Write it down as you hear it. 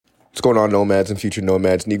What's going on, Nomads and future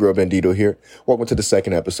Nomads? Negro Bandito here. Welcome to the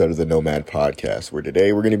second episode of the Nomad podcast, where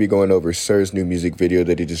today we're going to be going over Sir's new music video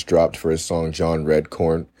that he just dropped for his song John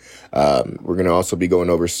Redcorn. We're going to also be going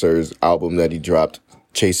over Sir's album that he dropped,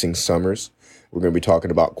 Chasing Summers. We're going to be talking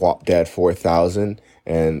about Guapdad 4000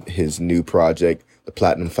 and his new project, the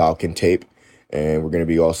Platinum Falcon Tape. And we're going to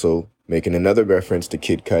be also making another reference to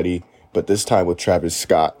Kid Cudi, but this time with Travis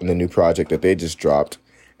Scott and the new project that they just dropped.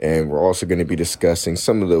 And we're also going to be discussing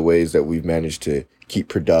some of the ways that we've managed to keep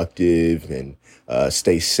productive and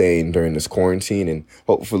stay sane during this quarantine, and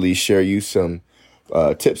hopefully share you some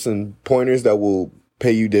tips and pointers that will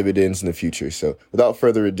pay you dividends in the future. So without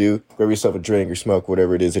further ado, grab yourself a drink or smoke,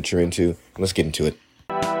 whatever it is that you're into, and let's get into it.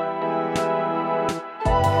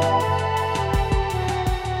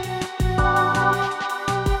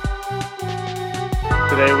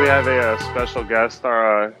 Today we have a special guest,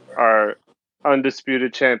 our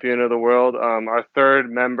undisputed champion of the world, our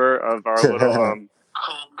third member of our little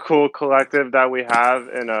cool collective that we have,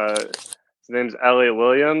 and his name's Elliot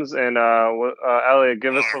Williams. And Elliot,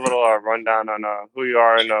 give us a little rundown on who you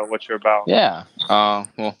are and what you're about. Yeah.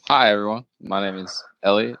 Well, hi everyone. My name is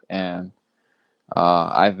Elliot, and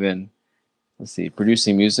I've been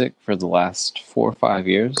producing music for the last 4 or 5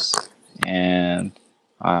 years, and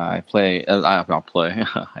I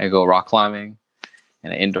go rock climbing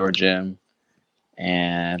in an indoor gym,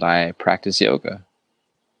 and I practice yoga.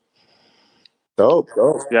 Dope.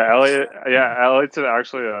 Yeah, Elliot's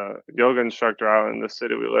actually a yoga instructor out in the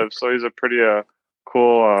city we live, so he's a pretty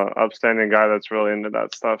cool, upstanding guy that's really into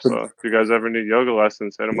that stuff. So if you guys ever need yoga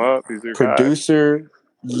lessons, hit him up. He's your producer, guy.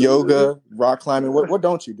 Yoga, rock climbing. What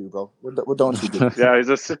don't you do, bro? What don't you do? Yeah,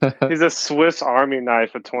 he's a Swiss Army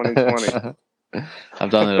knife of 2020.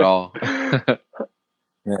 I've done it all.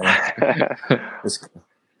 Yeah.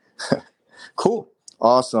 Cool.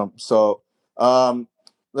 Awesome. So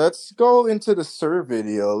let's go into the Sir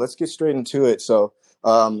video. Let's get straight into it. So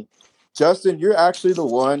Justin, you're actually the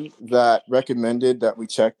one that recommended that we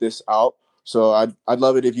check this out. So I'd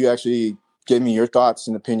love it if you actually give me your thoughts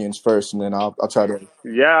and opinions first, and then I'll try to.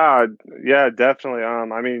 Yeah, definitely.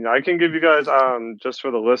 I mean, I can give you guys just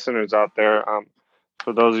for the listeners out there,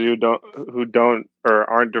 for those of you who don't or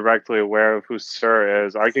aren't directly aware of who Sir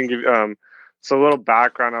is, I can give you so a little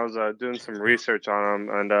background. I was doing some research on him,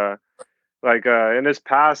 and in his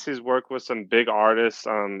past, he's worked with some big artists.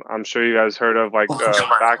 I'm sure you guys heard of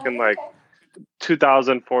back in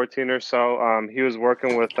 2014 or so. He was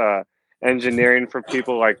working with engineering for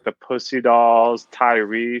people like the Pussy Dolls,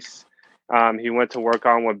 Tyrese. He went to work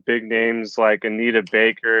on with big names like Anita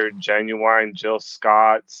Baker, Genuine, Jill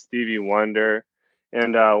Scott, Stevie Wonder.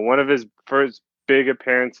 And one of his first big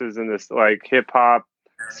appearances in this hip hop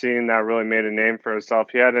scene that really made a name for himself,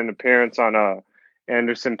 he had an appearance on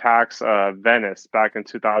Anderson .Paak's Venice back in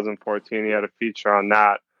 2014. He had a feature on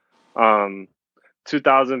that.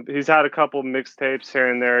 He's had a couple mixtapes here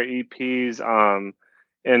and there, EPs.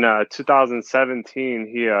 In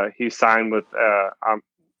 2017, he signed with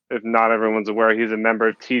if not everyone's aware, he's a member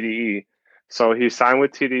of TDE. So he signed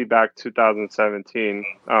with TDE back 2017.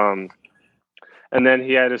 And then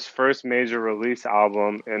he had his first major release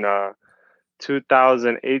album in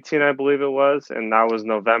 2018, I believe it was, and that was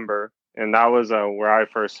November. And that was where I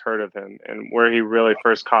first heard of him and where he really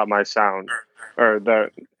first caught my sound,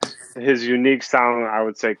 or his unique sound, I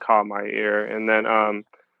would say, caught my ear. And then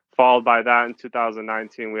followed by that in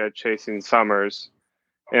 2019, we had Chasing Summers.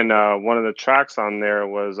 And one of the tracks on there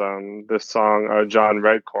was this song, John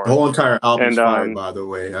Redcorn. The whole entire album's fire, by the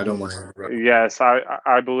way. I don't want to interrupt. Yes,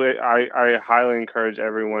 I believe I highly encourage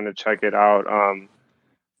everyone to check it out.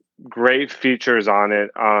 Great features on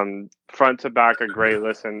it. Front to back, a great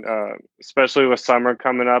listen. Especially with summer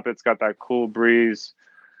coming up, it's got that cool breeze.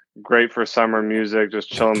 Great for summer music, just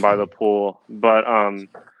chilling by the pool. But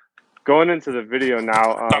going into the video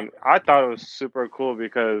now, I thought it was super cool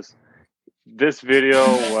because this video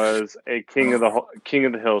was a King of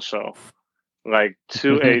the Hill show,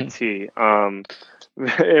 to a T.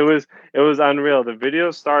 It was unreal. The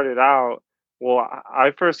video started out. Well,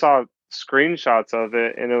 I first saw screenshots of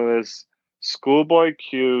it, and it was Schoolboy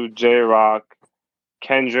Q, J Rock,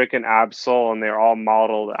 Kendrick, and Ab-Soul, and they're all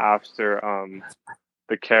modeled after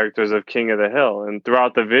the characters of King of the Hill. And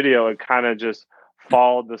throughout the video, it kind of just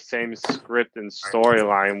followed the same script and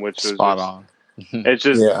storyline, which was spot on. It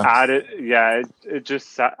just it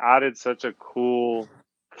just added such a cool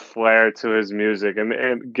flair to his music, and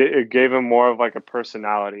it gave him more of a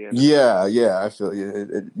personality. Yeah, I feel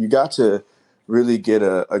you. You got to really get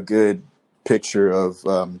a good picture of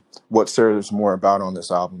what Sir is more about on this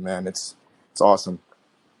album, man. It's awesome.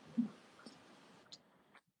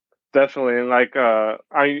 definitely. And like, I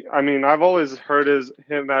mean, I've always heard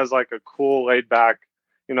him as like a cool, laid back,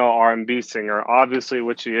 R&B singer, obviously,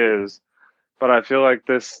 which he is. But I feel like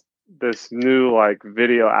this new like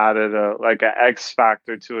video added a like an X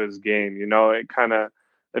factor to his game. It kind of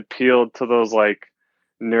appealed to those like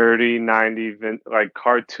nerdy like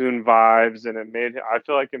cartoon vibes, and I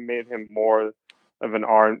feel like it made him more than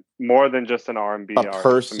just an A R&B artist in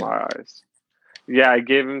person. my eyes. Yeah, I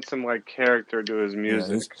gave him some like character to his Yeah,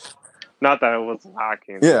 music. Not that it was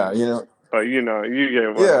lacking. yeah, But you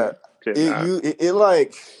get what yeah. I'm getting at.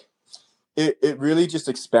 Like it really just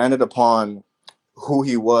expanded upon who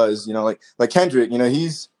he was. Like Kendrick.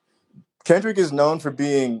 Kendrick is known for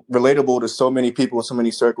being relatable to so many people in so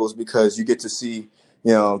many circles because you get to see,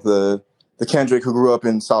 the Kendrick who grew up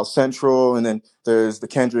in South Central, and then there's the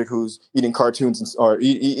Kendrick who's eating cartoons or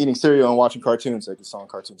eating cereal and watching cartoons, like the song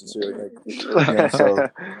 "Cartoons and Cereal." So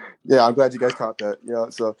yeah, I'm glad you guys caught that.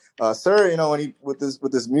 So Sir, when he with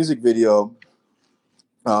this music video,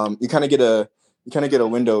 you kind of get a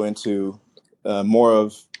window into more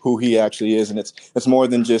of who he actually is, and it's more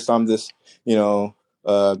than just I'm this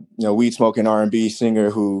weed smoking R&B singer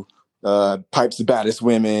who pipes the baddest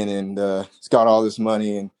women and has got all this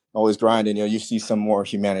money and always grinding. You see some more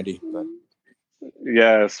humanity. But.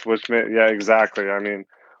 Yes, yeah, exactly. I mean,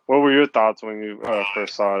 what were your thoughts when you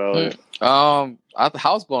first saw it, Elliot? I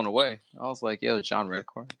was blown away. I was like, "Yo, John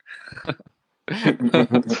Redcorn."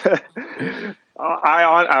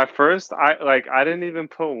 At first I didn't even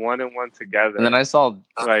put one and one together, and then I saw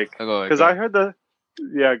like because I heard when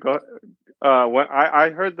I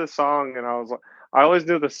heard the song and I was like, I always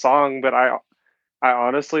knew the song, but I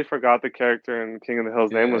honestly forgot the character in King of the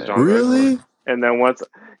Hill's name was John Really? Redcorn. And then once,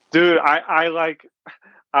 dude, I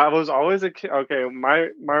was always a kid. Okay,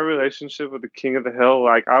 my relationship with the King of the Hill,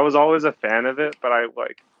 like I was always a fan of it, but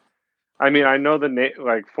I mean, I know the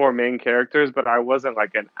like four main characters, but I wasn't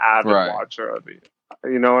like an avid watcher of it.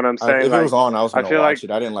 You know what I'm saying? If it was on, I was gonna watch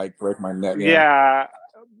it. I didn't like break my neck. Yeah,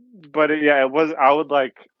 but it was. I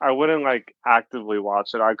wouldn't like actively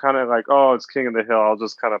watch it. I kind of like, oh, it's King of the Hill. I'll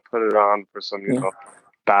just kind of put it on for some,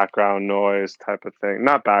 background noise type of thing.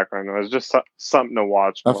 Not background noise, just something to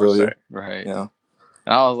watch. I feel you. Right. Yeah.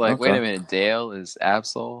 And I was like, wait a minute, Dale is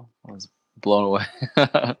Absol? I was blown away.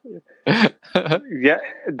 Yeah,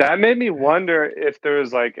 that made me wonder if there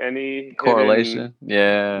was like any correlation.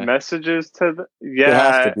 Yeah. Messages to it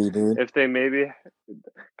has to be, dude. If they maybe,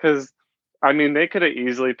 because I mean, they could have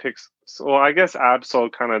easily picked. Well, I guess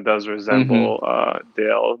Absol kind of does resemble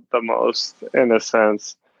Dale the most in a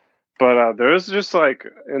sense, but there's just like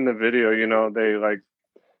in the video,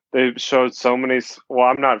 they showed so many. Well,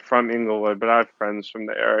 I'm not from Inglewood, but I have friends from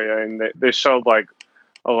the area, and they showed like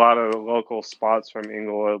a lot of local spots from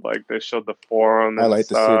Inglewood. Like they showed the Forum. And I like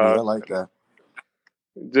the city. I like that.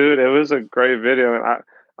 Dude, it was a great video, and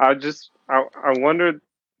I wondered.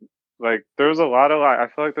 Like there's a lot of I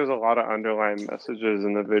feel like there's a lot of underlying messages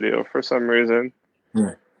in the video for some reason.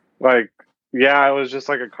 Yeah. Like, yeah, it was just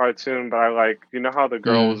like a cartoon, but I how the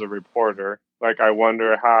girl was a reporter. Like, I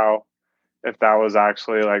wonder if that was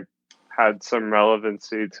actually like had some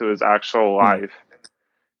relevancy to his actual life.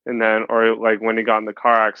 And then, or like when he got in the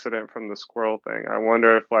car accident from the squirrel thing, I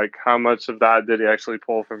wonder if like how much of that did he actually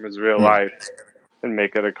pull from his real life and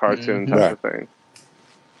make it a cartoon type of thing.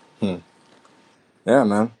 Yeah,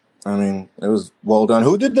 man. I mean, it was well done.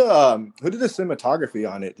 Who did the cinematography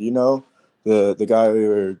on it? Do you know the guy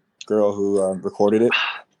or girl who recorded it?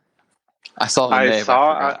 I saw the name.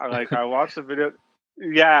 I watched the video.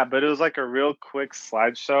 Yeah, but it was like a real quick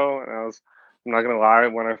slideshow, and I'm not gonna lie,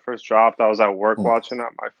 when I first dropped, I was at work watching it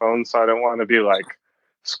on my phone, so I didn't want to be like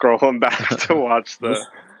scrolling back to watch the.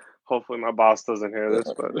 Hopefully, my boss doesn't hear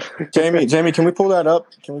this. But Jamie, can we pull that up?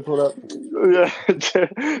 Yeah,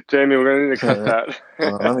 Jamie, we're gonna need to cut that.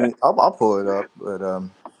 I'll pull it up. But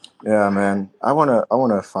yeah, man, I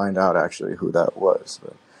wanna find out actually who that was.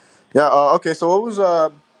 But yeah, okay. So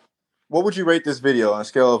what would you rate this video on a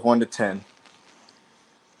scale of 1 to 10?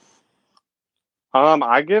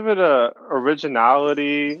 I give it a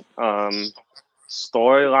originality,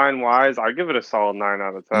 storyline wise, I give it a solid 9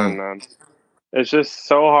 out of 10, man. It's just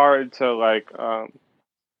so hard to like, I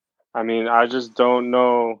mean, I just don't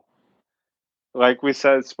know. Like we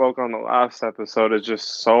spoke on the last episode, it's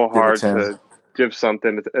just so hard to give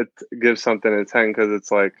something a 10 because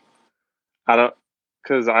it's like, I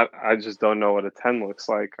just don't know what a 10 looks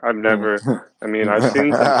like. I've never, I mean, I've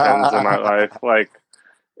seen some 10s in my life, like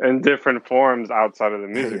in different forms outside of the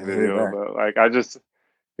music video, but like, I just,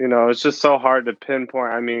 it's just so hard to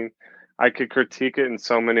pinpoint. I mean, I could critique it in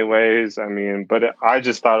so many ways. I mean, but I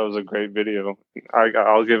just thought it was a great video.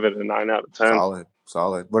 I'll give it a 9 out of 10.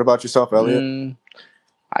 Solid. What about yourself, Elliot?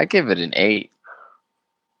 I give it an 8.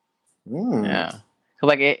 Yeah.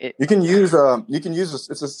 Like you can use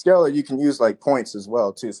it's a scale that you can use like points as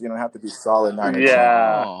well too, so you don't have to be solid 9 or 10.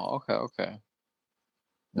 Oh, okay.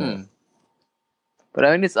 Yeah. But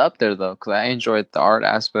I mean, it's up there though, because I enjoyed the art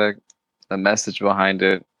aspect, the message behind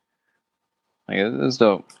it. Like, it's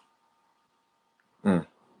dope.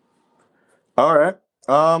 All right.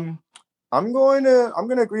 I'm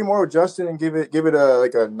gonna agree more with Justin and give it a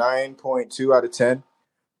like a 9.2 out of 10.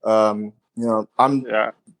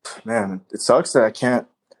 Man, it sucks that I can't.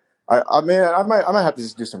 I might have to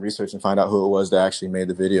just do some research and find out who it was that actually made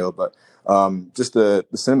the video. But just the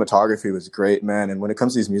cinematography was great, man. And when it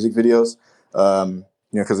comes to these music videos,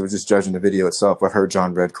 because I was just judging the video itself, I've heard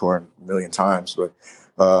John Redcorn a million times, but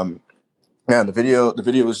man, the video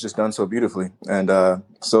was just done so beautifully and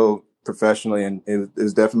so professionally, and it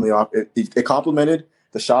was definitely off. It complemented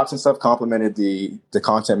the shots and stuff, complemented the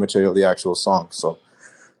content material of the actual song. So,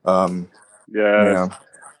 yeah.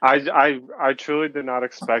 I truly did not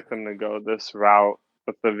expect them to go this route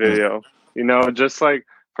with the video. Just like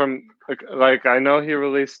from like I know he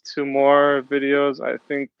released 2 more videos. I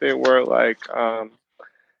think they were like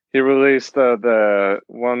he released the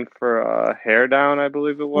one for Hair Down, I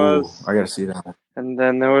believe it was. Ooh, I gotta see that one. And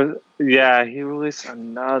then there was he released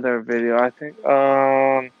another video. I think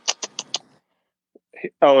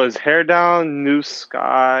it was Hair Down, New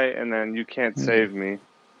Sky, and then You Can't Save Me.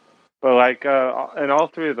 But like in all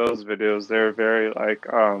 3 of those videos, they were very like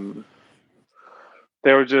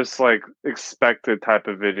they were just like expected type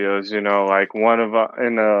of videos, like one of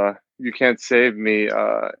in You Can't Save Me,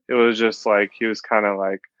 it was just like he was kind of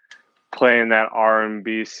like playing that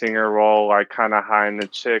R&B singer role, like kind of hiding the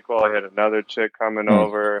chick while he had another chick coming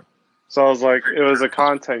over. So I was like, it was a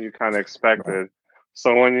content you kind of expected.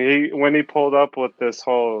 So when he pulled up with this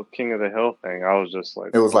whole King of the Hill thing, I was just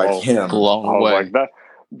like, it was like him blown away. I was like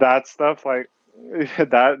that stuff, like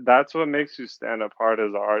that's what makes you stand apart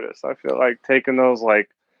as an artist. I feel like taking those like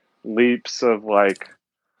leaps of like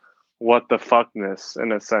what the fuckness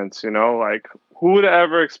in a sense, like who would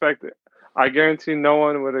ever expect it? I guarantee no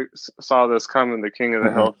one would have saw this coming, the King of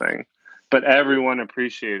the Hill thing, but everyone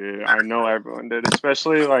appreciated it. I know everyone did,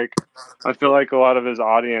 especially like I feel like a lot of his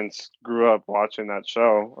audience grew up watching that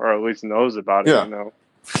show, or at least knows about it.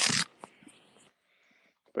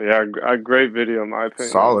 But yeah, a great video in my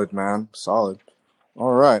opinion. Solid, man. Solid.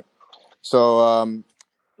 All right. So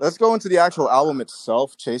let's go into the actual album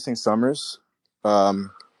itself, Chasing Summers. I've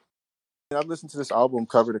listened to this album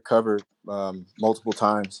cover to cover multiple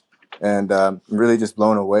times, and I'm really just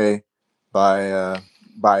blown away by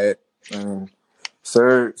it. I mean,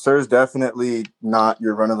 Sir's definitely not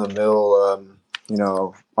your run of the mill,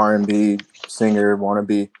 R&B singer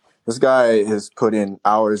wannabe. This guy has put in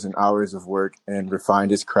hours and hours of work and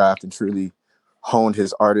refined his craft and truly honed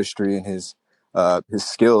his artistry and his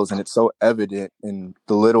skills, and it's so evident in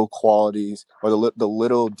the little qualities or the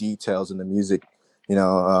little details in the music.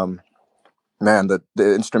 Man, the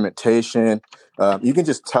instrumentation, you can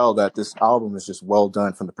just tell that this album is just well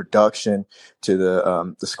done, from the production to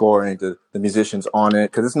the scoring, to the musicians on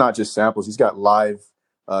it, because it's not just samples. He's got live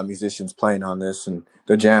musicians playing on this, and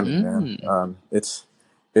they're jamming, man. It's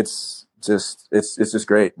just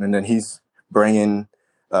great. And then he's bringing,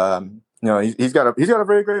 he's got a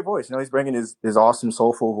very great voice. He's bringing his awesome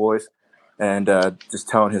soulful voice, and just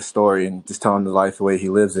telling his story and just telling the life the way he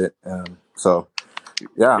lives it. And he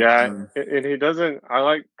doesn't.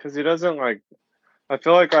 Because he doesn't like. I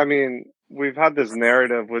feel like we've had this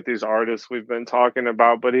narrative with these artists we've been talking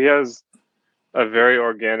about, but he has a very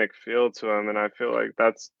organic feel to him, and I feel like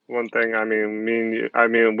that's one thing.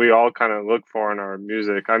 We all kind of look for in our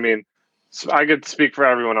music. I could speak for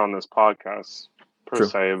everyone on this podcast per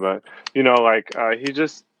se, but he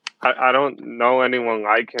just. I don't know anyone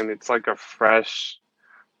like him. It's like a fresh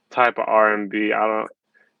type of R&B.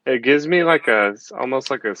 It gives me like almost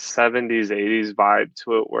like a 70s, 80s vibe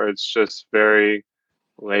to it, where it's just very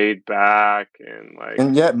laid back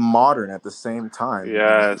and yet modern at the same time.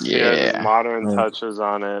 Yes, he has modern touches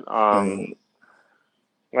on it.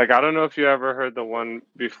 Like I don't know if you ever heard the one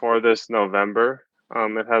before this, November.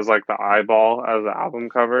 It has like the eyeball as the album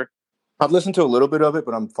cover. I've listened to a little bit of it,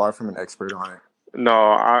 but I'm far from an expert on it. No,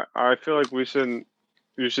 I feel like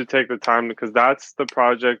you should take the time, because that's the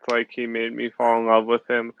project like he made me fall in love with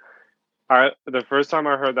him. The first time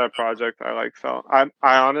I heard that project, I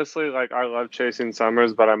honestly I love Chasing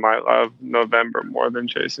Summers, but I might love November more than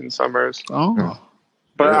Chasing Summers. Oh,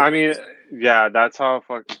 but that's how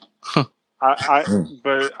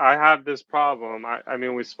but I have this problem.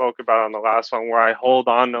 We spoke about it on the last one, where I hold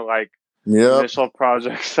on to like initial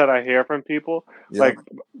projects that I hear from people. Yep.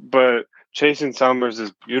 But Chasing Summers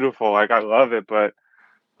is beautiful. Like I love it, but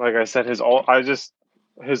like I said, his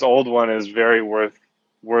old one is very worth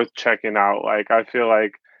checking out. Like I feel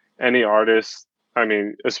like any artist, I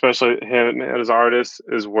mean, especially him as artist,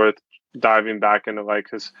 is worth diving back into, like,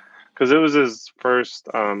 because it was his first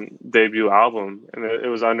debut album, and it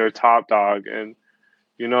was under Top Dog, and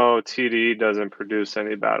TDE doesn't produce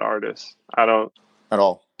any bad artists. I don't. At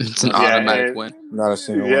all. It's an Yeah, automatic win. Not a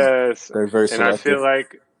single one. yes, They're very and I selective. feel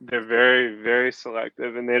like they're very, very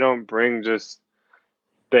selective, and they don't bring just.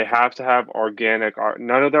 They have to have organic art.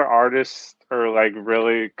 None of their artists are like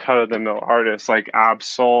really cut of the mill artists. Like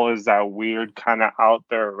Absol is that weird kind of out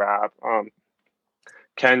there rap.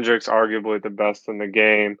 Kendrick's arguably the best in the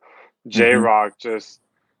game. J Rock's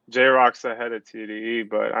ahead of TDE,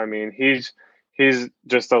 but I mean he's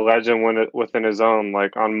just a legend within his own.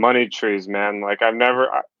 Like on Money Trees, man. Like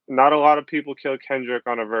not a lot of people kill Kendrick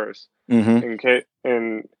on a verse.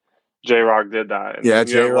 And J Rock did that. And yeah,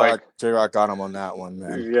 J Rock got him on that one,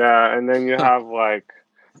 man. Yeah, and then you have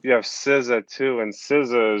SZA too, and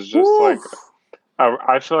SZA is just like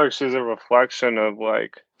I feel like she's a reflection of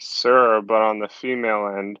like Sir, but on the female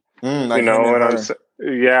end. Like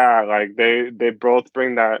yeah, like they both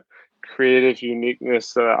bring that creative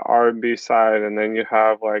uniqueness to the R&B side, and then you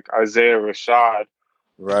have like Isaiah Rashad,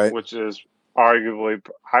 right, which is arguably,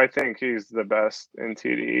 I think he's the best in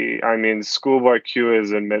TDE. I mean, Schoolboy Q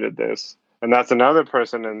has admitted this, and that's another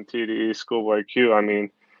person in TDE, Schoolboy Q. I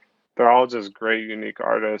mean, they're all just great, unique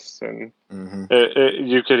artists, and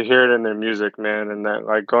you could hear it in their music, man. And that,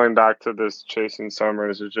 like, going back to this Chasing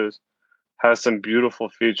Summers, it just has some beautiful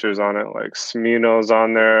features on it. Like Smino's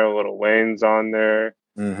on there, Lil Wayne's on there,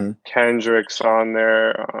 Kendrick's on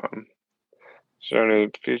there. Is there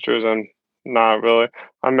any features on? Not really.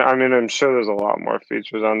 I mean, I'm sure there's a lot more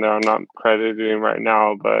features on there. I'm not crediting right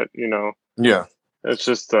now, but yeah, it's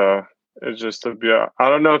just a I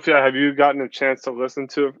don't know if have you gotten a chance to listen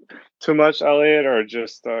to it too much, Elliot, or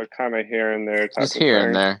just kind of here and there type just of here thing?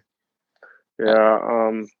 and there.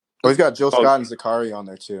 Yeah. He's got Jill Scott and Zachary on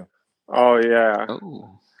there too. Oh yeah.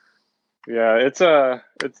 Oh. Yeah, it's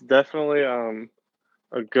definitely a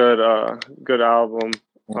good album.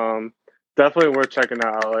 Definitely worth checking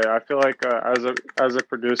out, Elliot. I feel like as a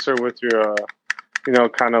producer with your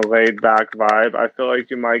kind of laid back vibe, I feel like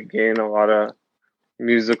you might gain a lot of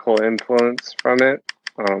musical influence from it.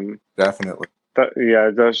 Definitely.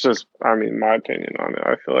 That's just, I mean, my opinion on it.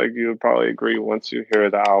 I feel like you would probably agree once you hear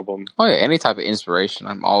the album. Oh yeah, any type of inspiration,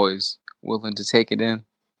 I'm always willing to take it in.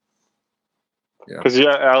 Because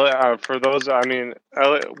Elliot, for those, I mean,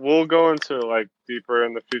 Elliot, we'll go into like deeper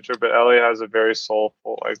in the future, but Elliot has a very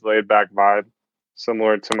soulful, like laid back vibe,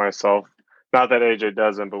 similar to myself. Not that AJ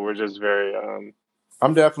doesn't, but we're just very.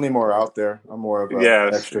 I'm definitely more out there. I'm more of an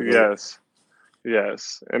extrovert.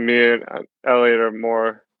 Yes. And me and Elliot are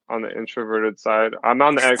more on the introverted side. I'm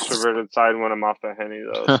on the extroverted side when I'm off the Henny,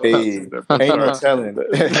 though. So hey, ain't no telling.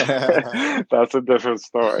 That's a different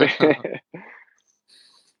story.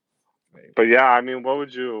 But yeah, I mean, what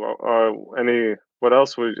would you? What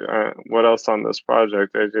else on this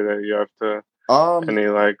project, AJ, that you have to? Any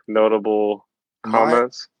like notable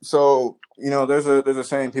comments? So there's a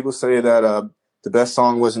saying. People say that the best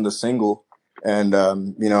song wasn't the single, and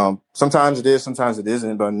sometimes it is, sometimes it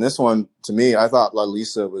isn't. But in this one, to me, I thought La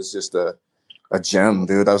Lisa was just a gem,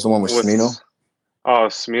 dude. That was the one with Smino. Oh,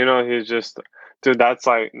 Smino, he's just. Dude, that's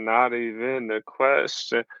like not even the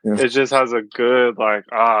question. Yeah. It just has a good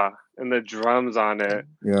and the drums on it.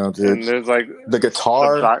 Yeah, dude. And there's like the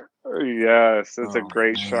guitar. Yes, it's a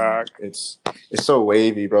great track. It's so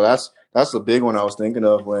wavy, bro. That's the big one I was thinking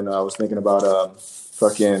of when I was thinking about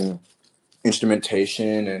fucking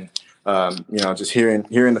instrumentation and just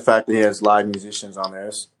hearing the fact that he has live musicians on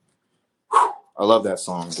there. I love that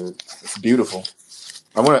song, dude. It's beautiful.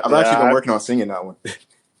 I've actually been working on singing that one.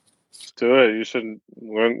 Do it. You should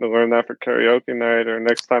learn that for karaoke night or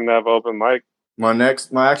next time they have open mic. My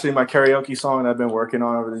karaoke song that I've been working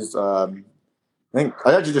on over these. I think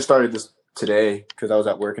I actually just started this today because I was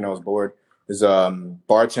at work and I was bored. Is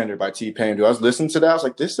Bartender by T-Pain. Dude, I was listening to that. I was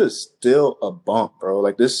like, this is still a bump, bro.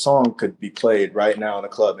 Like this song could be played right now in a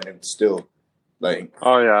club and it's still like.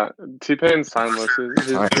 Oh yeah, T-Pain's timeless. He's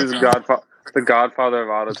the godfather of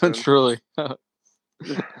autotune. Truly.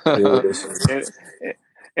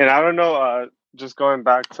 And I don't know. Just going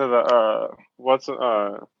back to the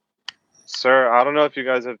Sir. I don't know if you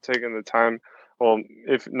guys have taken the time. Well,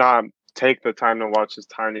 if not, take the time to watch his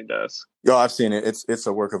Tiny Desk. Yo, I've seen it. It's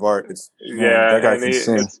a work of art. That guy can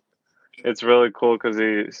sing. it's really cool because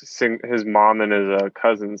his mom and his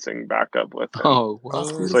cousin sing backup with him. Oh,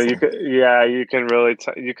 That's what? So beautiful. you can really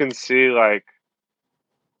you can see like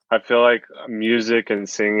I feel like music and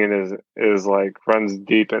singing is like runs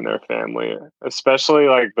deep in their family, especially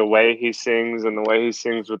like the way he sings and the way he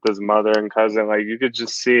sings with his mother and cousin. Like you could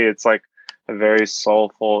just see it's like a very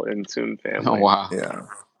soulful, in tune Oh, family. wow. Yeah.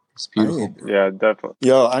 It's beautiful. Yeah, definitely.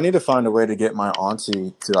 Yo, I need to find a way to get my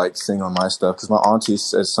auntie to like sing on my stuff because my auntie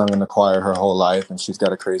has sung in the choir her whole life and she's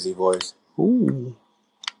got a crazy voice. Ooh.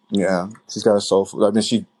 Yeah, she's got a soulful. I mean,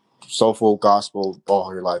 she soulful gospel all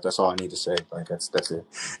her life. That's all I need to say. Like that's it.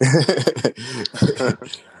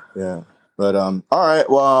 Yeah, but all right.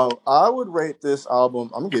 Well, I would rate this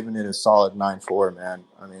album. I'm giving it a solid 9.4, man.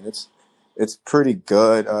 I mean, it's pretty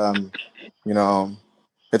good. You know,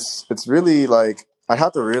 it's really like I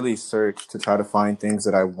have to really search to try to find things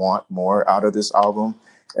that I want more out of this album,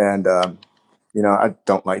 and you know, I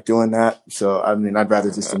don't like doing that. So I mean, I'd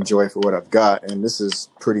rather just enjoy for what I've got, and this is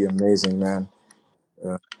pretty amazing, man.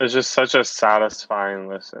 It's just such a satisfying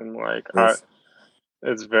listen. Like Yes.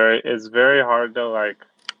 it's very hard to like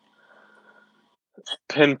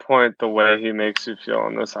pinpoint the way he makes you feel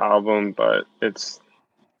on this album, but it's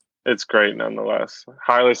great nonetheless.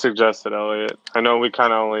 Highly suggested, Elliot. I know we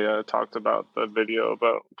kind of only talked about the video,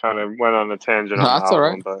 but kind of went on a tangent No, on the that's all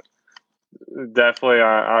album. right. But definitely,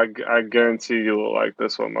 I guarantee you will like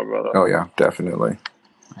this one, my brother. Oh yeah, definitely.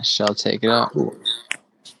 I shall take it up.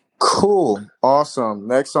 Cool. Awesome.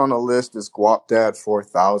 Next on the list is Guapdad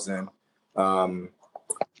 4000. I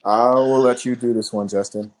will let you do this one,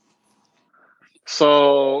 Justin.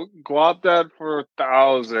 So, Guapdad for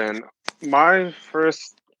 1,000. My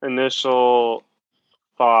first initial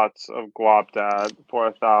thoughts of Guapdad for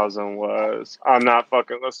 1,000 was I'm not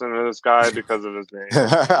fucking listening to this guy because of his name.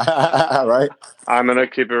 Right? I'm gonna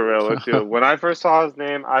keep it real with you. When I first saw his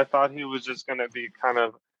name, I thought he was just gonna be kind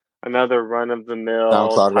of another run-of-the-mill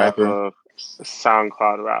SoundCloud type rapper. of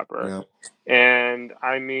SoundCloud rapper. Yeah. And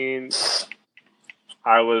I mean,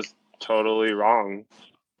 I was totally wrong.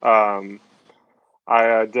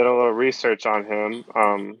 I did a little research on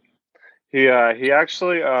him. He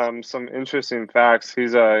actually some interesting facts.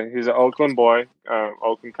 He's an Oakland boy,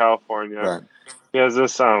 Oakland, California. Right. He has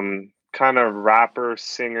this kind of rapper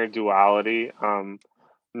singer duality.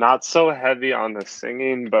 Not so heavy on the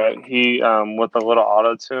singing, but he with a little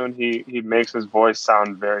auto tune, he makes his voice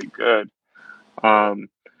sound very good. And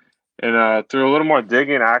through a little more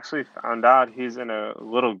digging, I actually found out he's in a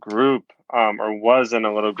little group, or was in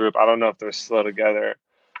a little group. I don't know if they're still together.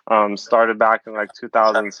 Started back in like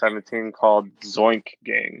 2017 called Zoink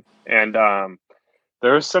Gang, and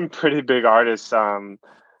there were some pretty big artists.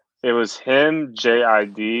 It was him,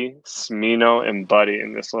 JID, Smino, and Buddy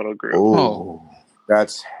in this little group. Oh,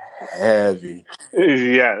 that's heavy.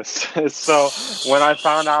 Yes. So when I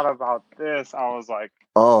found out about this, I was like,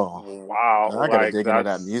 Oh, wow, I gotta like dig into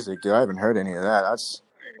that music, dude. I haven't heard any of that. That's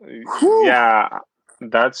yeah,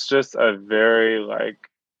 that's just a very like,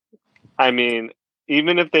 I mean,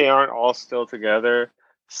 even if they aren't all still together,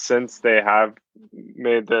 since they have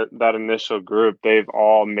made that initial group, they've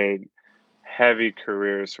all made heavy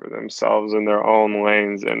careers for themselves in their own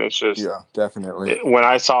lanes, and it's just definitely. when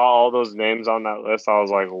I saw all those names on that list, I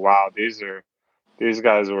was like, wow, these are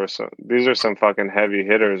some fucking heavy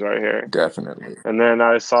hitters right here. Definitely. And then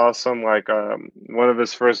I saw some like one of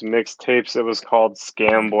his first mixtapes. It was called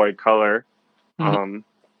Scam Boy Color.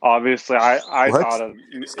 Obviously, I What? thought of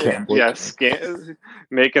Scam Boy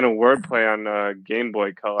making a wordplay on Game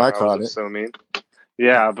Boy Color. I I was caught it. assuming.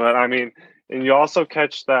 Yeah, but I mean, and you also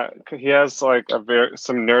catch that he has like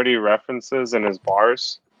some nerdy references in his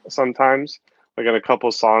bars sometimes. Like in a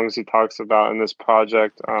couple songs he talks about in this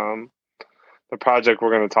project. The project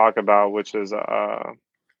we're going to talk about, which is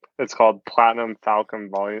it's called Platinum Falcon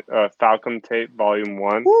Tape Volume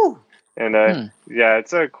 1. Woo! And yeah,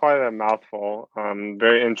 it's quite a mouthful.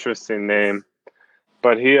 Very interesting name,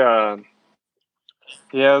 but he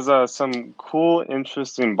has some cool,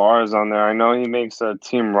 interesting bars on there. I know he makes a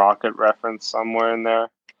Team Rocket reference somewhere in there,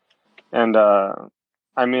 and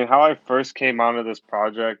I mean, how I first came onto this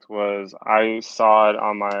project was I saw it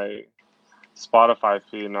on my Spotify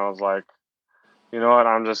feed, and I was like, you know what,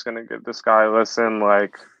 I'm just gonna give this guy a listen.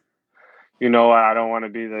 Like, you know what, I don't want to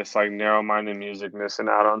be this like narrow-minded music missing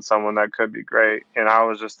out on someone that could be great. And I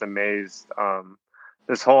was just amazed.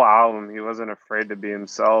 This whole album, he wasn't afraid to be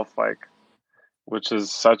himself, like, which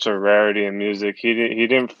is such a rarity in music. He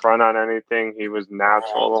didn't front on anything. He was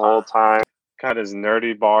natural the whole time. Got his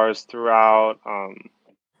nerdy bars throughout.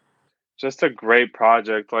 Just a great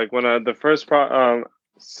project. Like when the first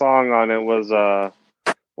song on it was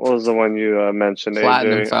what was the one you mentioned,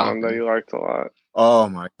 Platinum AJ, Falcon. that you liked a lot? Oh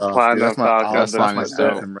my gosh, dude, Platinum that's my Falcon. That song my is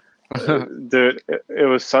dope. anthem. Dude, it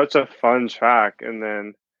was such a fun track, and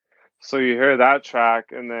then so you hear that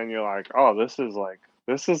track, and then you're like, oh, this is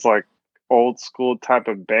like old school type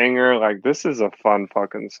of banger. Like this is a fun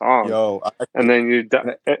fucking song. Yo, And then you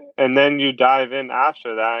dive in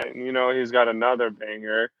after that, and you know he's got another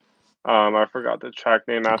banger. I forgot the track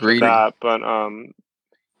name after Greedy. that, but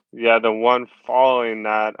yeah, the one following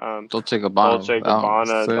that, Dolce Gabbana. Dolce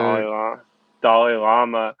Gabbana, Dalai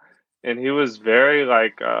Lama, and he was very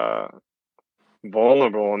like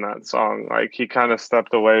vulnerable in that song. Like he kind of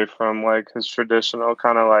stepped away from like his traditional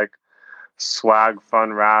kind of like swag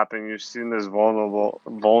fun rap, and you've seen this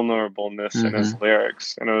vulnerableness in his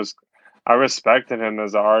lyrics, and I respected him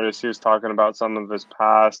as an artist. He was talking about some of his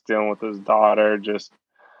past, dealing with his daughter. Just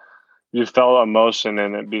you felt emotion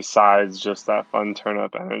in it besides just that fun turn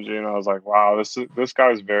up energy, and I was like, wow, this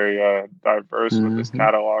guy's very diverse with his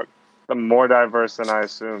catalog, more diverse than I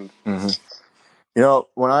assumed. You know,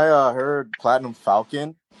 when I heard Platinum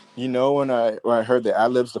Falcon, you know, when I heard the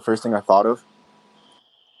ad libs, the first thing I thought of,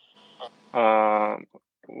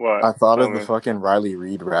 what? I thought Tell of the me. fucking Riley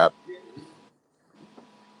Reid rap.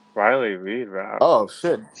 Riley Reid rap. Oh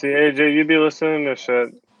shit! See, AJ, you be listening to shit.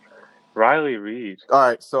 Riley Reid. All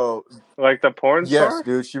right, so Like the porn yes, star?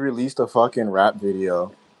 dude, she released a fucking rap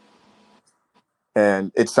video,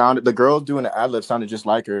 and the girl doing the ad lib sounded just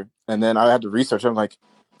like her. And then I had to research. I'm like,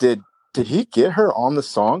 did he get her on the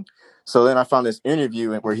song? So then I found this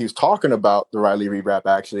interview where he was talking about the Riley Reid rap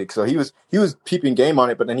actually. So he was peeping game on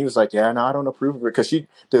it, but then he was like, yeah, no, I don't approve of it because she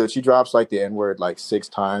drops like the N word like 6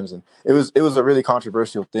 times, and it was a really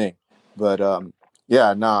controversial thing. But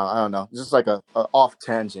yeah, I don't know. It's just like a off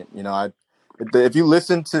tangent, you know. If you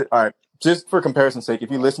listen to, all right, just for comparison's sake,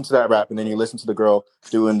 if you listen to that rap and then you listen to the girl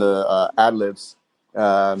doing the ad libs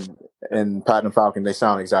in Platinum Falcon, they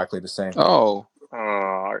sound exactly the same. Oh,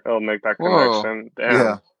 it'll make that connection.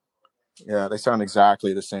 Damn. Yeah, they sound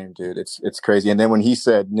exactly the same, dude. It's crazy. And then when he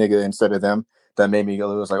said nigga instead of them, that made me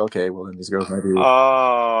go. It was like, okay, well then these girls might be.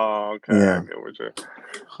 Oh, okay. Yeah. I get what you're.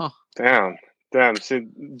 Damn. See,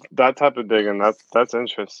 that type of digging. That's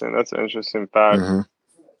interesting. That's an interesting fact.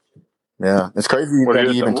 Yeah, it's crazy What that do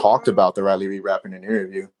he you even talked about the Riley Reid rap in an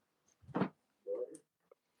interview.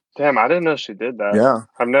 Damn, I didn't know she did that. Yeah,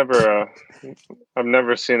 I've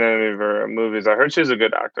never seen any of her movies. I heard she's a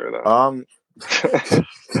good actor though.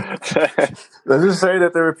 Let's just say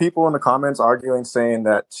that there were people in the comments arguing, saying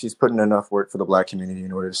that she's putting enough work for the black community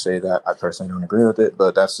in order to say that. I personally don't agree with it,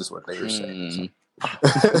 but that's just what they were saying.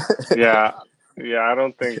 So. Yeah, I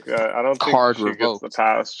don't think she gets the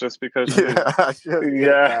pass just because.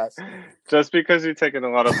 Just because you're taking a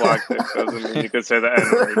lot of black dick doesn't mean you could say the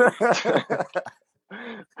N-word.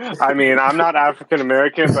 I mean, I'm not African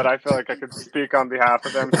American, but I feel like I could speak on behalf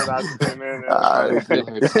of them for that statement.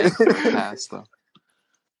 Pass though.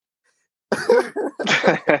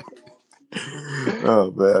 Oh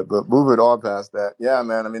man, but moving on past that, yeah,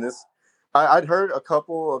 man. I mean, I'd heard a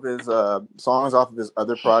couple of his songs off of his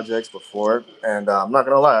other projects before, and I'm not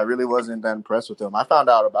gonna lie, I really wasn't that impressed with him. I found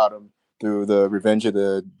out about him through the Revenge of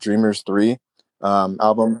the Dreamers 3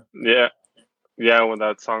 album. Yeah, with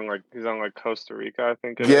that song, like he's on like Costa Rica, I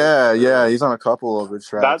think. Yeah, he's on a couple of his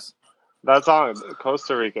tracks. That song,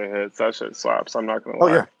 Costa Rica hits. That shit slaps. I'm not gonna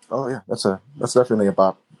lie. Oh yeah, that's definitely a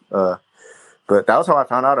bop. But that was how I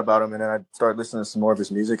found out about him, and then I started listening to some more of his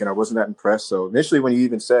music, and I wasn't that impressed. So initially, when you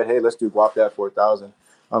even said, "Hey, let's do Guapdad 4000,"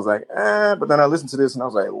 I was like, but then I listened to this, and I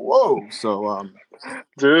was like, "Whoa!" So,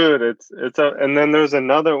 dude, and then there's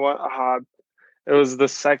another one. It was the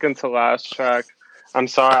second to last track. I'm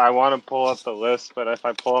sorry, I want to pull up the list, but if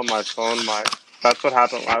I pull up my phone, that's what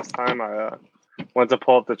happened last time. I went to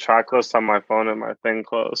pull up the track list on my phone, and my thing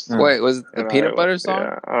closed. Wait, was it the peanut butter song?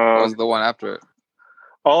 Yeah, or was the one after it?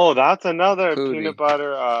 Oh, that's another peanut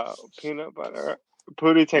butter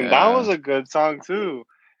Pootie Tang. That was a good song too.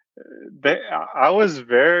 I was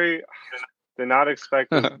did not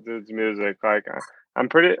expect this dude's music. Like I'm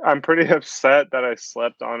pretty upset that I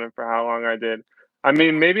slept on him for how long I did. I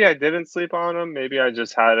mean, maybe I didn't sleep on him. Maybe I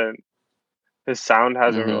just hadn't. His sound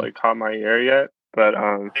hasn't really caught my ear yet, but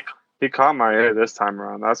he caught my ear this time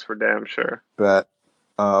around. That's for damn sure. But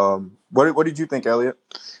what did you think, Elliot?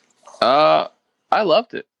 I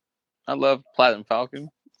loved it. I loved Platinum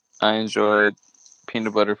Falcon. I enjoyed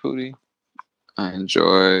Peanut Butter Foodie. I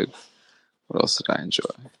enjoyed. What else did I enjoy?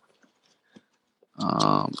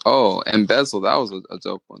 Embezzle. That was a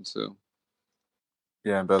dope one too.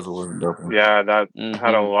 Yeah, Embezzle was a dope one. Yeah, that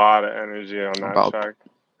had a lot of energy on that track.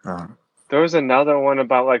 There was another one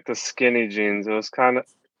about like the skinny jeans. It was kind of.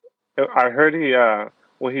 I heard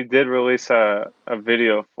well, he did release a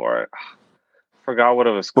video for it. Forgot what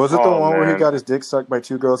it was Was it the called, one where he man. got his dick sucked by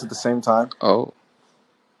two girls at the same time? Oh,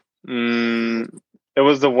 It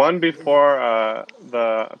was the one before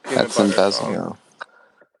the peanut that's butter embezzling. song.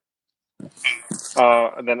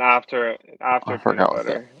 Yeah. Then after I peanut forgot what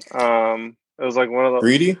that. butter. It was like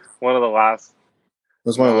Greedy one of the last.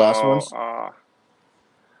 was one of the last No, ones.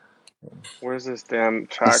 where's this damn The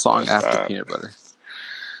track song list after at? peanut butter.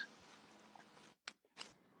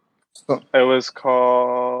 Oh, It was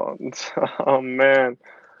called. Oh man.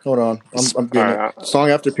 hold on, I'm getting All it. right, Song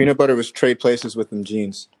after peanut butter was Trade Places with Them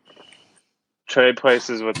Jeans. Trade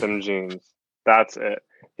places with them jeans. That's it.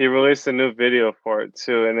 He released a new video for it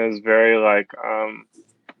too, and it was very like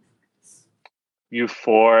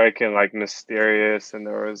euphoric and like mysterious, and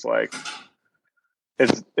there was like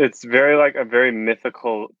it's very like a very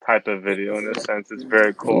mythical type of video in a sense. It's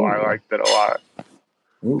very cool. Ooh. I liked it a lot.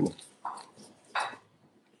 Ooh.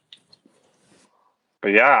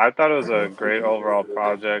 But yeah, I thought it was a great overall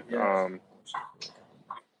project. Do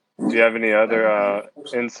you have any other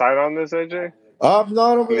insight on this, AJ? No, I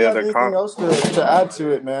don't really Any have other anything else to add to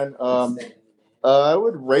it, man. I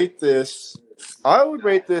would rate this. I would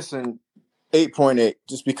rate this an 8.8,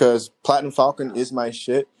 just because Platinum Falcon is my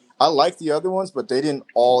shit. I like the other ones, but they didn't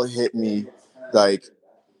all hit me like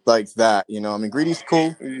that. You know, I mean, Greedy's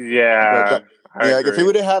cool, but Yeah, I yeah, like if he agree.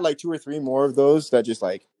 would have had like 2 or 3 more of those that just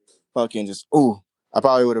like fucking just I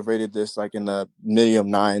probably would have rated this like in the medium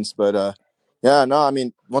 9s. But yeah, no, I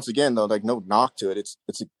mean, once again though, like no knock to it.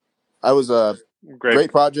 I was a Great.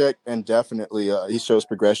 great project, and definitely he shows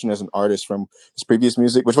progression as an artist from his previous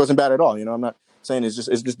music, which wasn't bad at all. You know, I'm not saying it's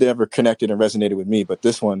just never connected and resonated with me, but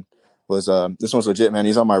this one's legit, man.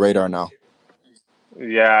 He's on my radar now.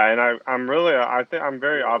 Yeah, and I think I'm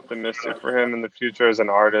very optimistic for him in the future as an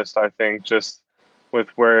artist. I think just with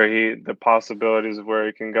the possibilities of where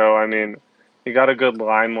he can go. I mean, he got a good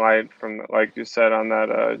limelight from, like you said, on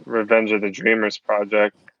that Revenge of the Dreamers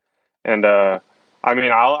project. And I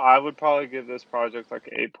mean, I would probably give this project like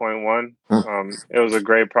 8.1. It was a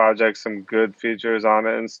great project, some good features on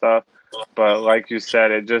it and stuff. But like you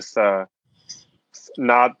said, it just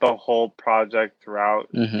not the whole project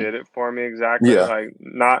throughout did it for me exactly. Yeah, Like,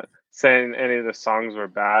 not saying any of the songs were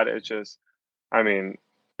bad. It's just, I mean,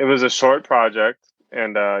 it was a short project,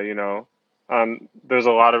 and there's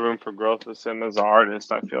a lot of room for growth with him as an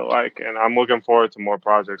artist, I feel like, and I'm looking forward to more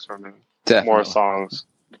projects from him, more Definitely. songs.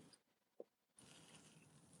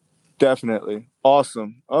 definitely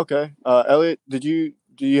awesome. Okay, Elliot, do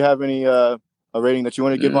you have any a rating that you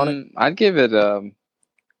want to give on it? I'd give it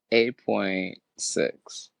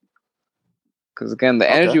 8.6. Because again, the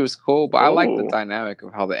energy was cool, but I like the Ooh. dynamic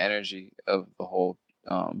of how the energy of the whole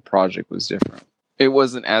project was different. It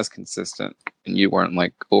wasn't as consistent, and you weren't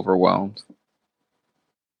like overwhelmed.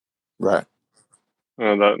 Right.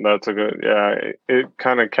 That's a good, yeah. It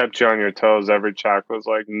kind of kept you on your toes. Every track was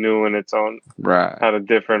like new in its own, Right. had a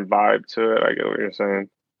different vibe to it. I get what you're saying.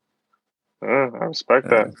 I respect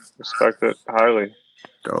that. Respect it highly.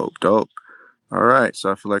 Dope. All right, so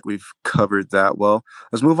I feel like we've covered that well.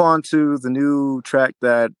 Let's move on to the new track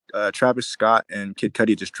that Travis Scott and Kid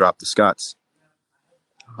Cudi just dropped, The Scotts.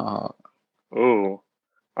 Ooh.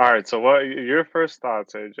 All right. So, what your first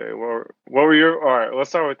thoughts, AJ? What were your? All right. Let's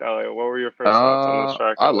start with Elliot. What were your first thoughts on this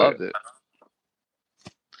track, I Elliot? loved it.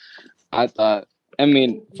 I thought, I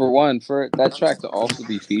mean, for one, for that track to also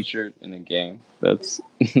be featured in a game, that's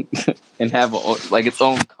and have like its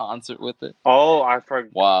own concert with it. Oh, I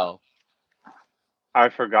forgot. Wow. I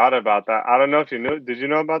forgot about that. I don't know if you knew. Did you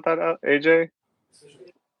know about that, AJ?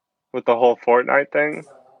 With the whole Fortnite thing,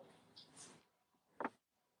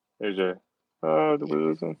 AJ. Oh, did we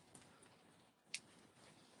lose him?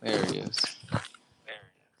 There he is.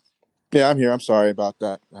 Yeah, I'm here. I'm sorry about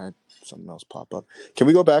that. I had something else pop up. Can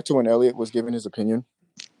we go back to when Elliot was giving his opinion?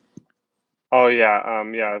 Oh yeah.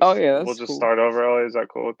 Yeah. Oh yeah, that's we'll just cool. start over, Elliot. Is that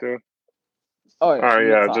cool with you? Oh yeah. All right.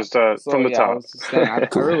 Yeah. Just from the top. I was just saying, I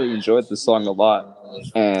really enjoyed the song a lot,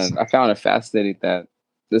 and I found it fascinating that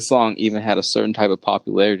this song even had a certain type of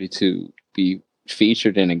popularity to be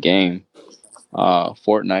featured in a game,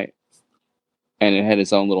 Fortnite, and it had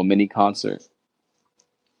its own little mini concert.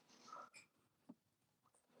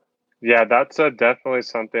 Yeah, that's definitely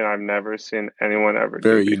something I've never seen anyone ever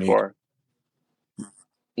Very do unique. before.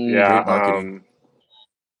 Yeah. Great marketing.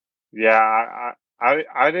 Yeah,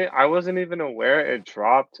 I didn't I wasn't even aware it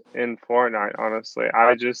dropped in Fortnite, honestly.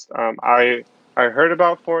 I just I heard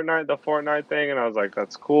about the Fortnite thing, and I was like,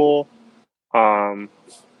 that's cool. Um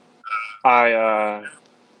I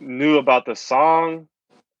knew about the song.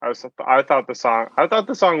 I thought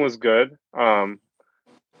the song was good.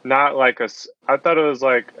 not like I thought it was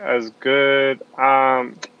like as good.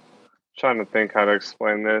 Trying to think how to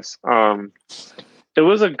explain this. It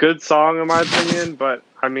was a good song in my opinion, but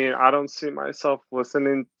I mean, I don't see myself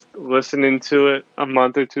listening to it a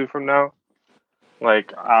month or two from now,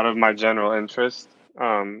 like out of my general interest.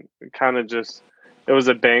 It kind of just it was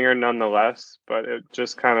a banger nonetheless, but it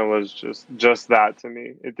just kind of was just that to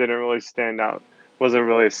me. It didn't really stand out. Wasn't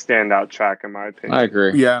really a standout track in my opinion. I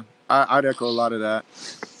agree. Yeah, I'd echo a lot of that.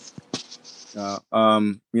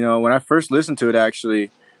 When I first listened to it,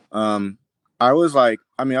 actually, I was like,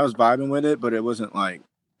 I was vibing with it, but it wasn't like,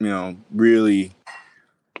 really,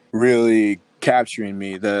 really capturing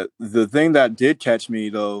me. The thing that did catch me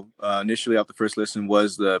though, initially off the first listen,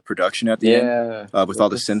 was the production at the end, with all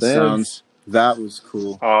the synth sounds. That was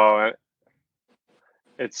cool. Oh,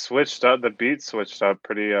 it switched up. The beat switched up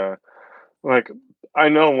pretty. Like I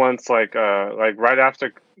know once, like right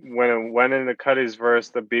after when it went into Cudi's verse,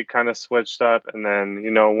 the beat kind of switched up, and then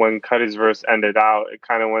when Cudi's verse ended out, it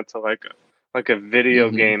kind of went to like a video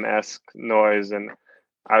game-esque noise, and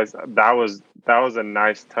that was a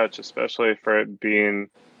nice touch, especially for it being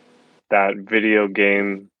that video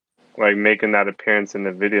game, like making that appearance in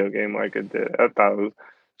the video game like it did. I thought it was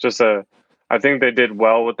just I think they did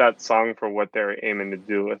well with that song for what they were aiming to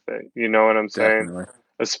do with it. You know what I'm saying? Definitely.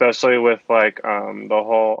 Especially with like the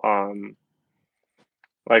whole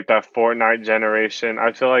like that Fortnite generation.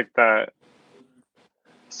 I feel like that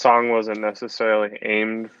song wasn't necessarily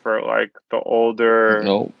aimed for like the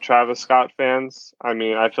older Travis Scott fans. I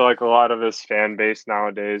mean, I feel like a lot of his fan base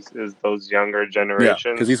nowadays is those younger generations.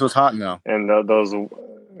 Yeah, because he's what's hot now. And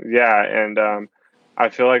I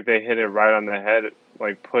feel like they hit it right on the head,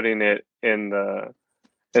 like putting it in the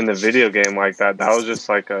video game like that. That was just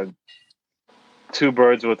like a two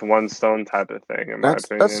birds with one stone type of thing, in my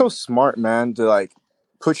opinion. That's so smart, man, to like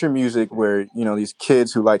put your music where these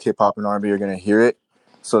kids who like hip hop and R&B are gonna hear it,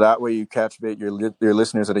 so that way you captivate your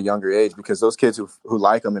listeners at a younger age. Because those kids who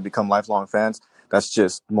like them and become lifelong fans, that's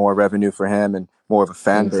just more revenue for him and more of a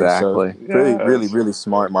fan base. So really, really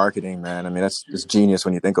smart marketing, man. I mean, that's genius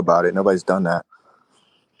when you think about it. Nobody's done that.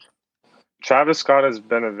 Travis Scott has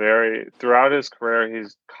been throughout his career,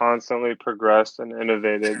 he's constantly progressed and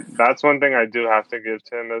innovated. That's one thing I do have to give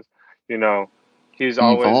to him is, he's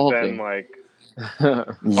always been like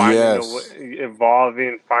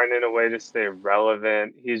evolving, finding a way to stay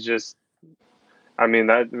relevant. He's just, I mean,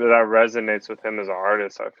 that resonates with him as an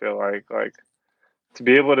artist. I feel like to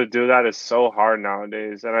be able to do that is so hard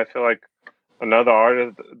nowadays. And I feel like another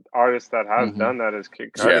artist that has done that is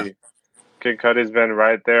Kid Cudi. Yeah. Kid Cudi's been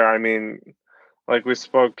right there. I mean, like we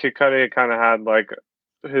spoke, Kid Cudi kind of had like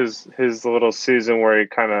his little season where he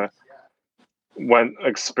kind of went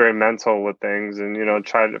experimental with things and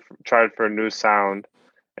tried for a new sound.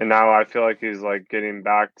 And now I feel like he's like getting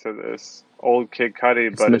back to this old Kid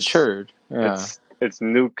Cudi, but matured. It's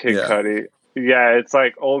new Kid Cudi. Yeah, it's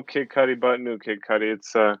like old Kid Cudi but new Kid Cudi.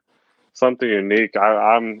 It's something unique.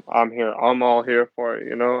 I'm here. I'm all here for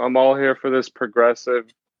it. I'm all here for this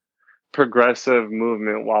progressive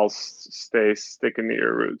movement while sticking to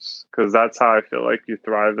your roots, because that's how I feel like you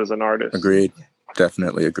thrive as an artist. Agreed.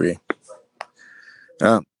 Definitely agree.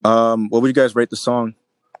 Yeah. What would you guys rate the song?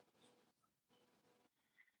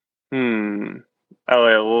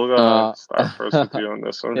 Elliot, we'll go start first with you on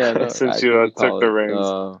this one. Since you took the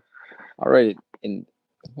reins. I rated it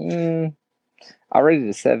a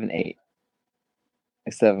 7.8.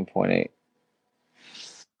 A 7.8.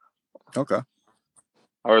 Okay.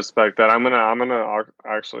 I respect that. I'm gonna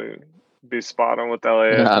actually be spot on with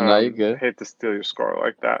Elliot. No, you're good. Hate to steal your score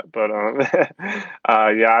like that, but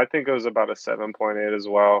yeah, I think it was about a 7.8 as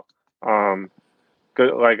well.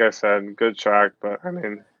 Good, like I said, good track, but I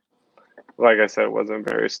mean, like I said, it wasn't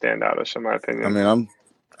very standoutish in my opinion. I mean,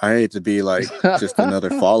 I hate to be like just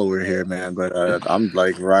another follower here, man, but I'm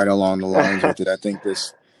like right along the lines with it. I think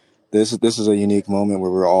this is a unique moment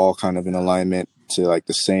where we're all kind of in alignment to like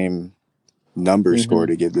the same number score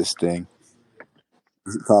to give this thing.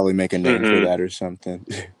 Probably make a name for that or something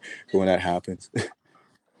when that happens.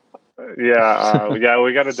 Yeah, we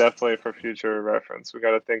got to definitely, for future reference, we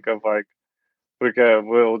got to think of like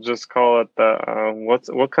we'll just call it the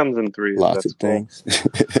what comes in threes. Lots of things.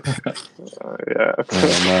 Yeah.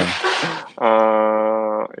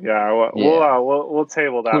 We'll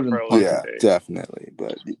table that for a later date. Definitely,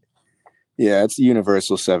 but. Yeah, it's a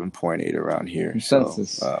universal 7.8 around here.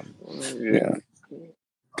 Consensus. So,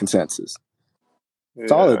 consensus.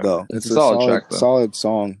 Solid though. It's a solid track, though. Solid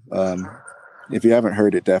song. If you haven't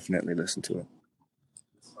heard it, definitely listen to it.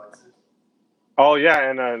 Oh yeah,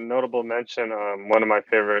 and a notable mention. One of my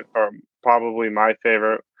favorite, or probably my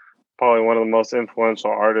favorite probably one of the most influential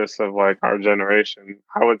artists of like our generation.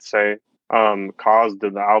 I would say Cause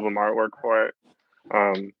did the album artwork for it.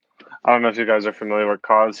 I don't know if you guys are familiar with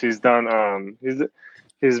Cause. He's done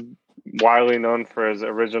he's widely known for his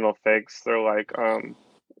original fakes. They're like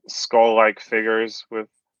skull like figures with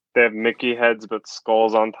they have Mickey heads but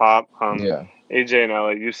skulls on top. Yeah. AJ and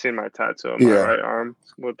Ellie, you've seen my tattoo on my Yeah. right arm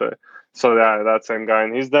with the so that same guy,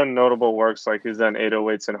 and he's done notable works like he's done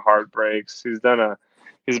 808s and Heartbreaks.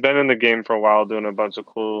 He's been in the game for a while doing a bunch of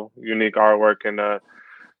cool, unique artwork, and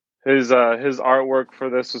his artwork for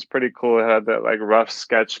this was pretty cool. It had that like rough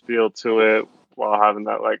sketch feel to it while having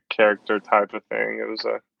that like character type of thing. It was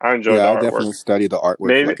I enjoyed the Yeah, I artwork. definitely studied the artwork for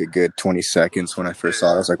Maybe like a good 20 seconds when I first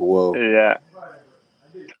saw it. I was like, whoa. yeah,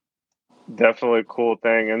 definitely cool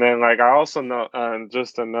thing. And then like I also know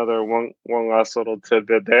just another one last little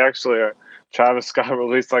tidbit. They actually Travis Scott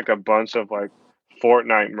released like a bunch of like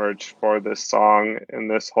Fortnite merch for this song and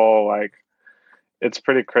this whole like it's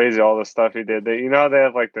pretty crazy all the stuff he did. They they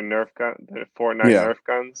have like the Nerf gun, the Fortnite Yeah. Nerf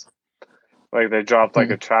guns. Like they dropped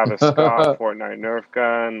like a Travis Scott Fortnite Nerf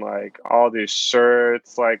gun, like all these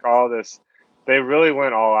shirts, like all this. They really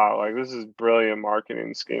went all out. Like this is brilliant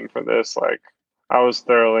marketing scheme for this. Like I was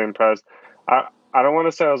thoroughly impressed. I don't want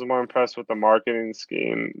to say I was more impressed with the marketing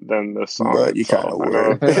scheme than the song But you kind itself. of I know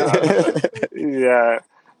were. that's bad, but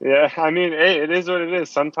yeah. I mean, hey, it is what it is.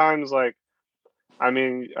 Sometimes, like, I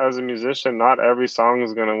mean, as a musician, not every song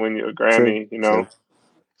is gonna win you a True. Grammy, True.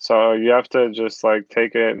 So you have to just like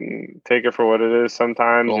take it for what it is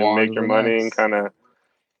sometimes Go and on make to your the money and next. kind of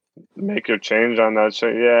make your change on that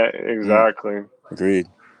shit. Yeah, exactly. Agreed.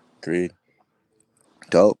 Agreed.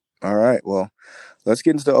 Dope. All right. Well, let's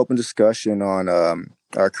get into the open discussion on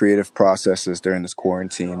our creative processes during this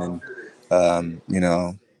quarantine and,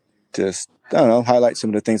 just, I don't know, highlight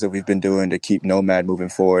some of the things that we've been doing to keep Nomad moving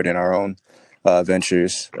forward in our own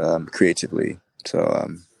ventures creatively. So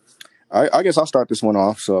I guess I'll start this one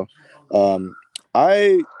off. So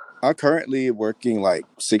I I'm currently working like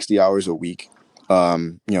 60 hours a week,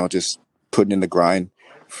 just putting in the grind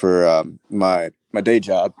for my day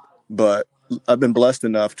job. But I've been blessed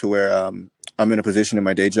enough to where I'm in a position in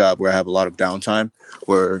my day job where I have a lot of downtime,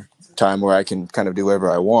 where I can kind of do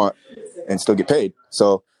whatever I want and still get paid.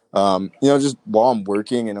 So just while I'm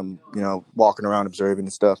working and I'm walking around observing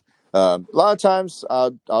and stuff, a lot of times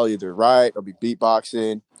I'll either write or be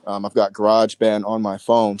beatboxing. I've got GarageBand on my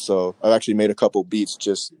phone, so I've actually made a couple beats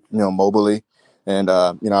just mobilely, and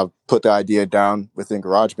I've put the idea down within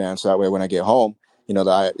GarageBand, so that way when I get home,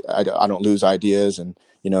 that I don't lose ideas, and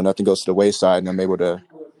nothing goes to the wayside, and I'm able to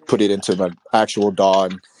put it into my actual DAW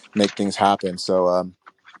and make things happen. So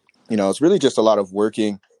it's really just a lot of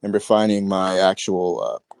working and refining my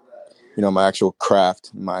actual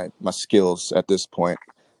craft, my skills at this point.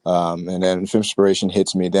 And then if inspiration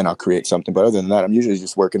hits me, then I'll create something. But other than that, I'm usually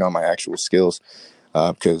just working on my actual skills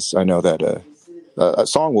because I know that a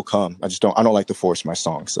song will come. I don't like to force my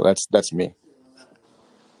song. So that's me.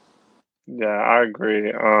 Yeah, I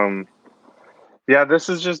agree. Yeah, this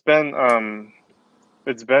has just been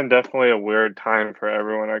it's been definitely a weird time for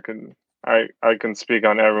everyone. I can speak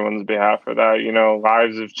on everyone's behalf for that.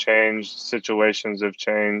 Lives have changed, situations have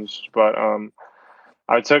changed, but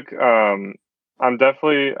I took I'm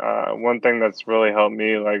definitely one thing that's really helped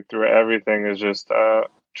me like through everything is just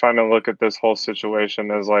trying to look at this whole situation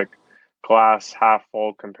as like glass half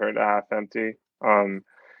full compared to half empty.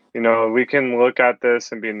 We can look at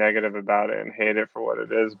this and be negative about it and hate it for what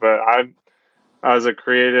it is, but as a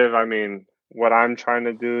creative, I mean, what I'm trying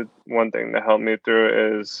to do, one thing to help me through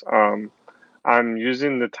it is I'm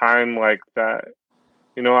using the time like that.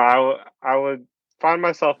 I would find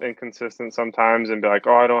myself inconsistent sometimes and be like,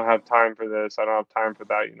 oh, I don't have time for this. I don't have time for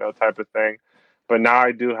that, type of thing. But now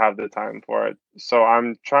I do have the time for it. So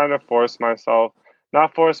I'm trying to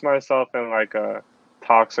not force myself in like a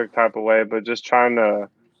toxic type of way, but just trying to,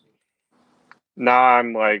 now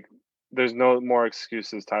I'm like, there's no more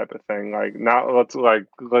excuses type of thing. Like now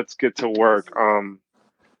let's get to work.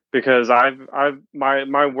 Because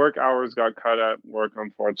my work hours got cut at work.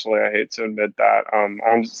 Unfortunately, I hate to admit that.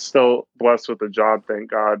 I'm still blessed with a job,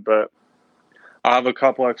 thank God, but I have a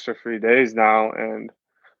couple extra free days now, and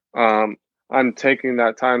I'm taking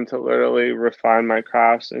that time to literally refine my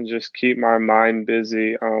crafts and just keep my mind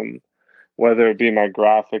busy. Whether it be my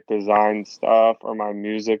graphic design stuff or my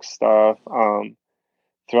music stuff.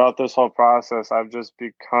 Throughout this whole process, I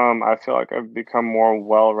feel like I've become more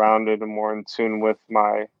well-rounded and more in tune with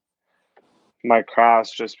my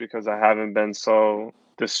crafts just because I haven't been so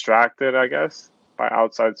distracted, I guess, by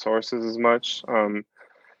outside sources as much.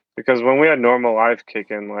 because when we had normal life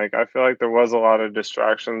kicking, like I feel like there was a lot of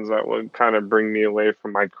distractions that would kind of bring me away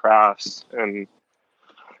from my crafts. And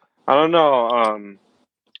I don't know.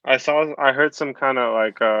 I heard some kind of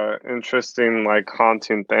like interesting like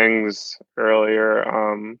haunting things earlier.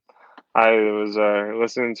 I was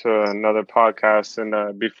listening to another podcast,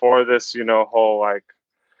 and before this, whole like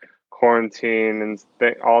quarantine and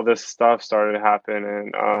all this stuff started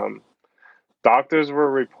happening, and doctors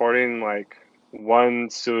were reporting like one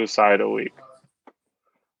suicide a week.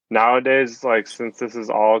 Nowadays, like since this is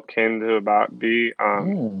all came to about be,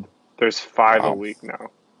 there's 5 a Wow. week now,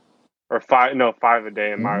 or 5 a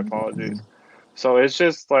day. My apologies. So it's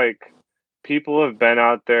just like people have been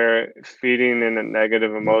out there feeding in the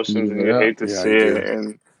negative emotions, and you hate to Yeah, see you do. it.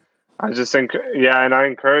 And I just think, yeah, and I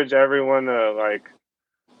encourage everyone to like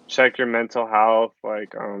check your mental health,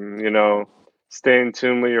 like stay in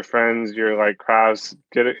tune with your friends, your like crafts.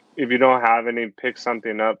 Get it if you don't have any, pick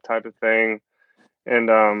something up, type of thing. And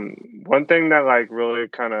one thing that like really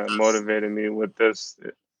kind of motivated me with this,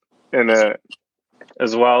 in a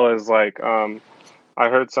as well as like I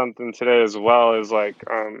heard something today as well, is like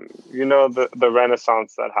the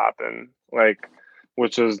Renaissance that happened, like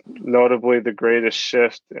which is notably the greatest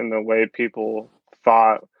shift in the way people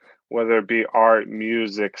thought, whether it be art,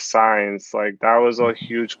 music, science. Like that was a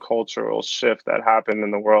huge cultural shift that happened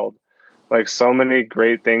in the world. Like so many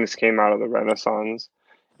great things came out of the Renaissance.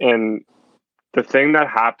 And the thing that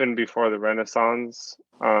happened before the Renaissance,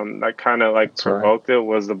 that kind of like That's right. provoked it,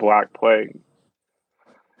 was the Black Plague.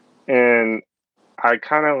 And I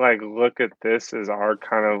kind of like look at this as our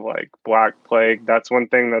kind of like Black Plague. That's one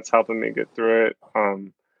thing that's helping me get through it.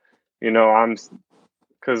 I'm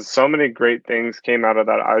because so many great things came out of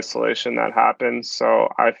that isolation that happened. So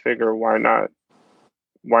I figure why not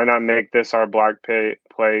make this our Plague,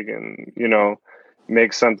 and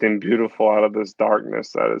make something beautiful out of this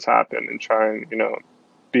darkness that has happened, and try and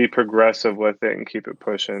be progressive with it and keep it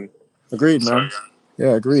pushing. Agreed, man.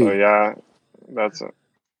 Yeah, agreed. So yeah, that's it.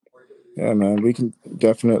 Yeah, man. We can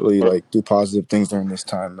definitely like do positive things during this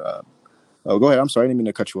time. Go ahead. I'm sorry, I didn't mean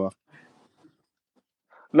to cut you off.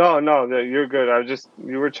 No, you're good.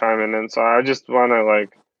 You were chiming in, so I just want to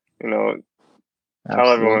like, tell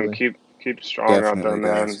everyone, Absolutely. keep strong out there, Definitely,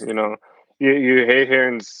 man. guys. You hate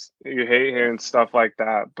hearing stuff like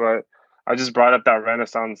that, but I just brought up that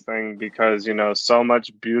Renaissance thing because so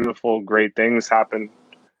much beautiful, great things happened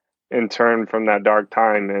in turn from that dark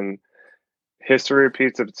time, and history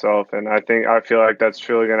repeats itself. And I feel like that's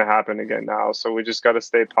truly going to happen again now. So we just got to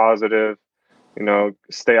stay positive,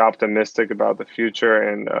 stay optimistic about the future,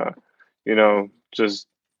 and just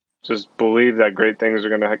believe that great things are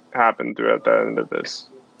going to happen throughout the end of this.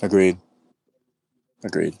 Agreed.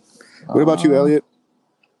 What about you, Elliot?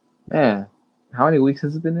 Man, how many weeks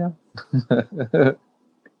has it been now?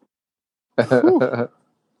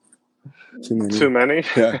 Too many?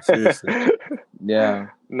 Yeah, seriously. Yeah.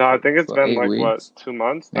 No, I think it's So been 8 like weeks. 2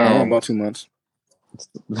 months? Yeah. About 2 months.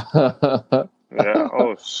 Yeah.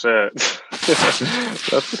 Oh shit.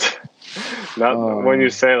 That's not when you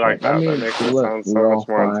say it like that. That makes it sound so much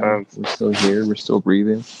more intense. We're still here. We're still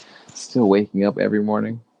breathing. Still waking up every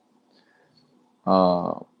morning.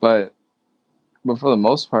 But for the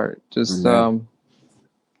most part, just I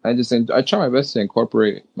try my best to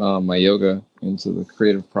incorporate my yoga into the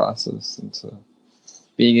creative process, into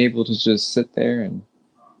being able to just sit there and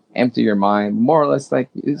empty your mind, more or less. Like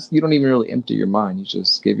you don't even really empty your mind. You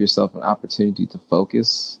just give yourself an opportunity to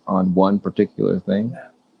focus on one particular thing,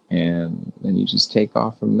 and then you just take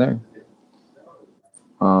off from there.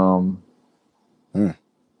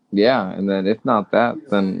 Yeah, and then if not that,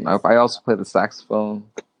 then I also play the saxophone,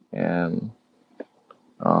 and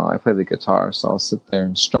I play the guitar, so I'll sit there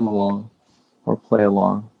and strum along or play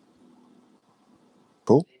along.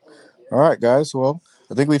 Cool. All right, guys. Well,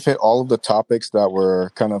 I think we've hit all of the topics that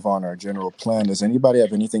were kind of on our general plan. Does anybody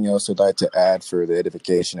have anything else they'd like to add for the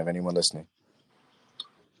edification of anyone listening?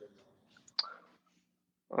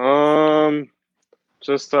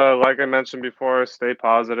 Just like I mentioned before, stay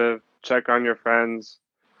positive, check on your friends,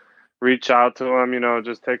 reach out to them.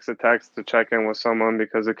 Just takes a text to check in with someone,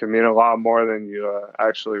 because it can mean a lot more than you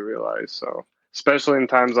actually realize. So, especially in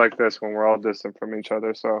times like this when we're all distant from each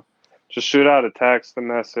other. So, just shoot out a text, a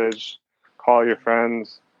message, call your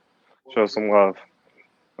friends, show some love.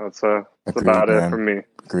 That's about it for me.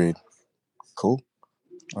 Agreed. Cool.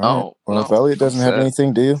 All right. Well, no, if Elliot doesn't have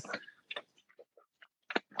anything, do you?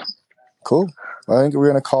 Cool. Well, I think we're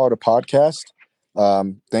going to call it a podcast.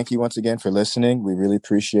 Thank you once again for listening. We really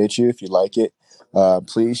appreciate you. If you like it,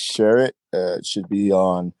 please share it. It should be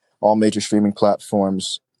on all major streaming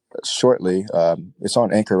platforms shortly. It's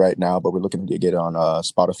on Anchor right now, but we're looking to get it on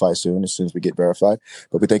Spotify soon as we get verified.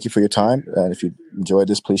 But we thank you for your time, and if you enjoyed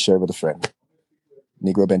this, please share it with a friend.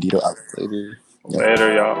 Negro Bandito out. Later.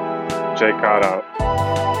 Later, y'all. J Cod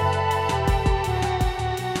out.